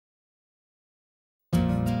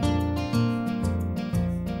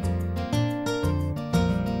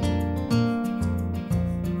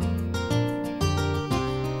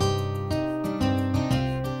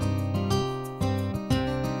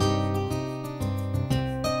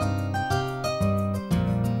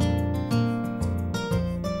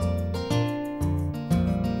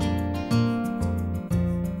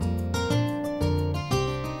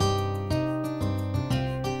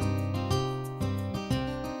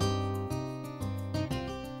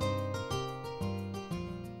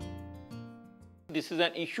This is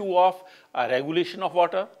an issue of regulation of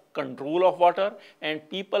water, control of water, and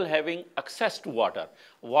people having access to water.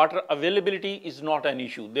 Water availability is not an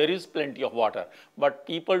issue. There is plenty of water, but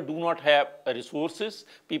people do not have resources,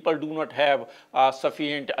 people do not have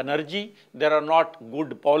sufficient energy, there are not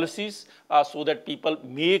good policies so that people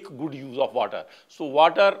make good use of water. So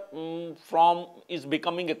water is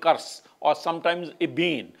becoming a curse or sometimes a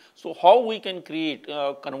bane. So how we can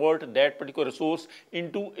convert that particular resource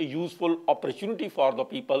into a useful opportunity for the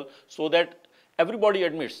people, so that everybody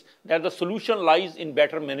admits that the solution lies in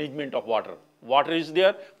better management of water. Water is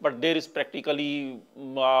there, but there is practically,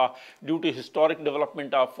 due to historic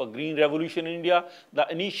development of green revolution in India, the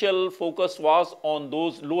initial focus was on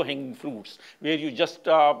those low-hanging fruits, where you just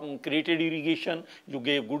created irrigation, you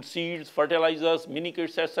gave good seeds, fertilizers, mini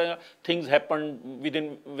kits, etc. Things happened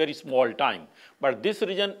within very small time. But this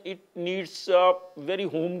region, it needs very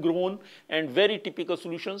homegrown and very typical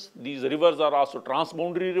solutions. These rivers are also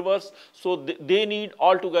transboundary rivers, so they need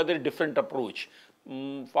altogether different approach.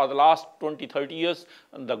 For the last 20-30 years,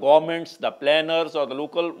 the governments, the planners or the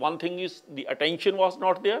local, one thing is the attention was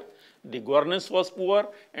not there, the governance was poor,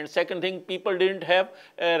 and second thing, people didn't have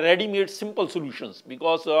ready-made simple solutions,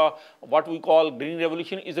 because what we call green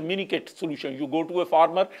revolution is a mini kit solution. You go to a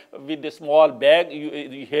farmer with a small bag,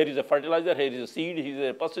 here is a fertilizer, here is a seed, here is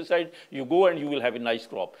a pesticide, you go and you will have a nice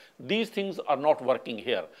crop. These things are not working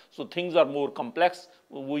here. So things are more complex.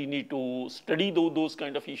 We need to study those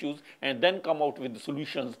kind of issues and then come out with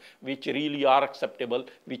solutions which really are acceptable,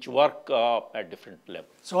 which work at different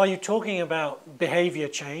levels. So are you talking about behavior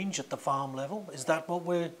change at the farm level? Is that what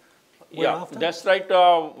we're after? That's right.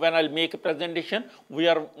 When I'll make a presentation, we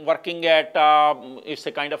are working at, it's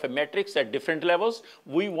a kind of a matrix at different levels.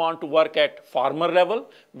 We want to work at farmer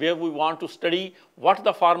level, where we want to study what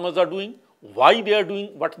the farmers are doing, why they are doing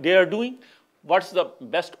what they are doing, what's the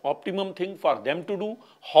best optimum thing for them to do,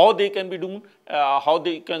 how they can be doing, how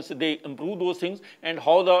they improve those things, and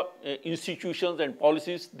how the institutions and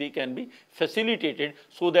policies they can be facilitated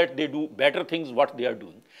so that they do better things what they are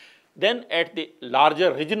doing. Then at the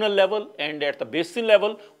larger regional level and at the basin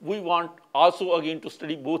level, we want also again to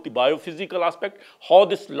study both the biophysical aspect, how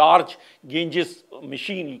this large Ganges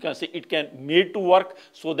machine, you can say, it can made to work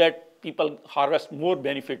so that people harvest more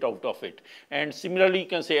benefit out of it. And similarly, you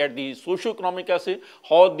can say at the socio-economic assay,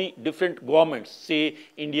 how the different governments, say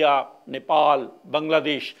India, Nepal,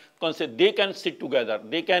 Bangladesh, they can sit together.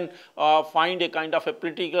 They can find a kind of a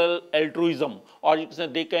political altruism, or you can say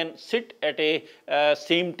they can sit at a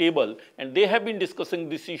same table, and they have been discussing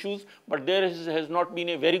these issues, but there has not been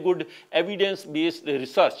a very good evidence-based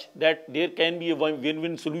research that there can be a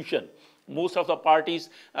win-win solution. Most of the parties,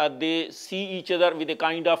 they see each other with a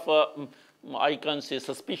kind of, I can say,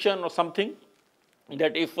 suspicion or something,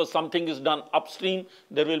 that if something is done upstream,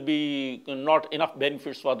 there will be not enough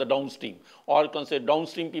benefits for the downstream. Or you can say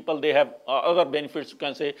downstream people, they have other benefits. You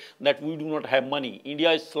can say that we do not have money.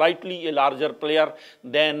 India is slightly a larger player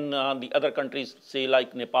than the other countries, say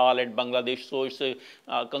like Nepal and Bangladesh. So it's a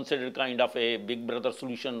considered kind of a big brother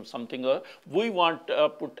solution, something. We want to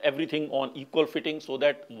put everything on equal footing so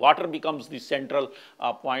that water becomes the central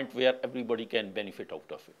point where everybody can benefit out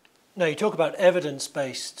of it. Now, you talk about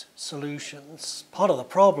evidence-based solutions. Part of the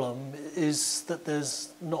problem is that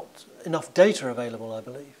there's not enough data available, I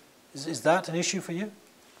believe. Is that an issue for you?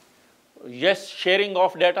 Yes, sharing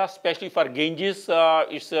of data, especially for Ganges,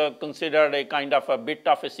 is considered a kind of a bit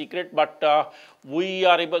of a secret, but we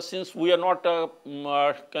are able, since we are not,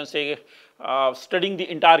 studying the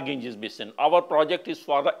entire Ganges basin. Our project is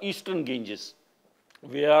for the eastern Ganges,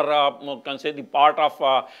 where can say the part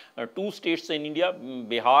of two states in India,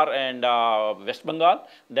 Bihar and West Bengal,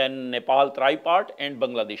 then Nepal Trai part and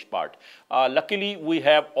Bangladesh part. Luckily, we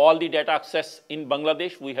have all the data access in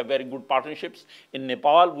Bangladesh. We have very good partnerships. In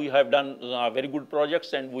Nepal, we have done very good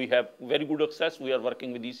projects and we have very good access. We are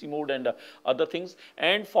working with EC mode and other things.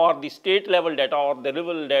 And for the state level data or the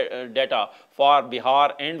level data for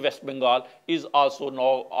Bihar and West Bengal is also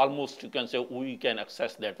now almost, you can say, we can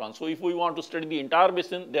access that one. So if we want to study the entire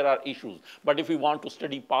basin, there are issues. But if we want to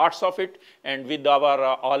study parts of it, and with our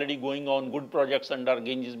already going on good projects under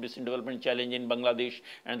Ganges Basin Development Challenge in Bangladesh,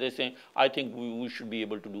 and they say, I think we should be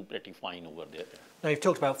able to do pretty fine over there. Now, you've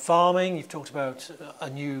talked about farming, you've talked about a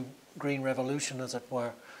new green revolution, as it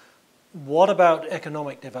were. What about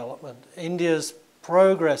economic development? India's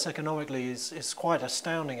progress economically is quite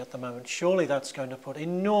astounding at the moment. Surely that's going to put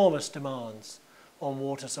enormous demands on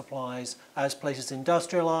water supplies as places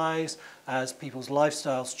industrialize, as people's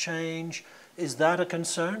lifestyles change. Is that a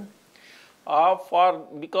concern?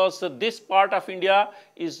 Because this part of India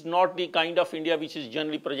is not the kind of India which is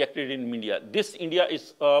generally projected in India. This India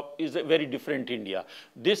is a very different India.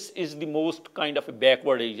 This is the most kind of a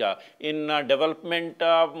backward area. In development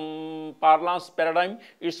parlance paradigm,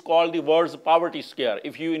 it's called the world's poverty scare.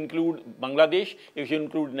 If you include Bangladesh, if you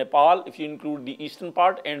include Nepal, if you include the eastern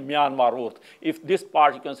part and Myanmar Earth, if this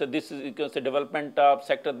part, you can say this is, you can say development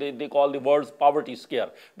sector, they call the world's poverty scare,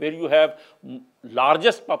 where you have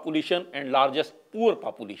largest population and largest poor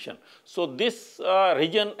population. So this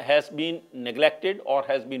region has been neglected or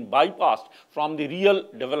has been bypassed from the real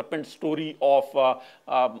development story of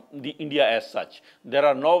the India as such. There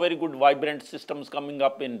are now very good vibrant systems coming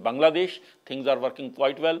up in Bangladesh. Things are working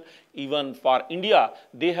quite well. Even for India,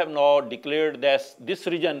 they have now declared that this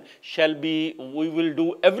region shall be, we will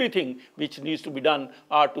do everything which needs to be done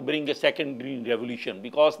to bring a second green revolution,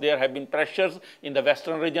 because there have been pressures in the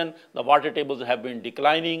western region. The water tables have been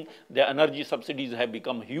declining, the energy subsidies have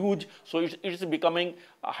become huge, so it's becoming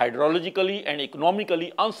hydrologically and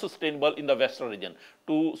economically unsustainable in the western region.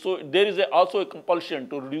 So there is also a compulsion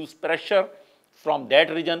to reduce pressure from that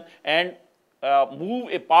region and move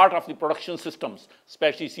a part of the production systems,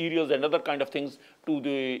 especially cereals and other kind of things, to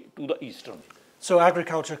the eastern. So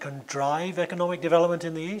agriculture can drive economic development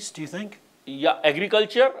in the east, do you think? Yeah,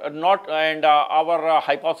 agriculture, not, and our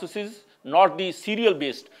hypothesis, not the cereal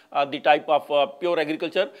based, the type of pure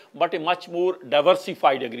agriculture, but a much more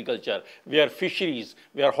diversified agriculture, where fisheries,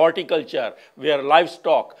 where horticulture, where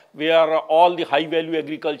livestock, where all the high value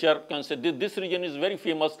agriculture can say. This region is very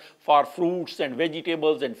famous for fruits and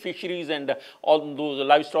vegetables and fisheries and all those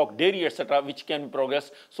livestock, dairy, etc., which can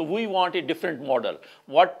progress. So we want a different model.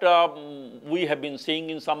 What we have been saying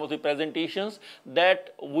in some of the presentations,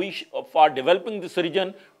 that we for developing this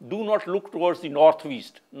region, do not look towards the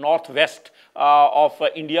northwest of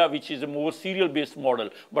India, which is a more cereal based model,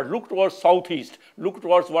 but look towards southeast, look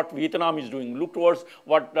towards what Vietnam is doing, look towards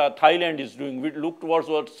what Thailand is doing, look towards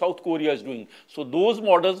what South Korea is doing. So those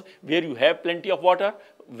models where you have plenty of water,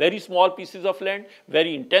 very small pieces of land,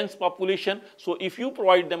 very intense population. So if you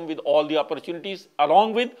provide them with all the opportunities,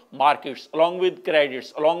 along with markets, along with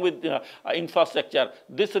credits, along with infrastructure,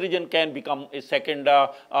 this region can become a second,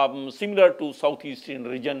 similar to Southeastern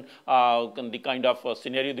region, the kind of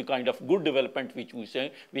scenario, the kind of good development which we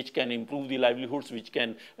say, which can improve the livelihoods, which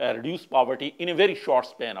can reduce poverty in a very short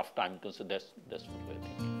span of time. So that's what we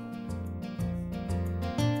think.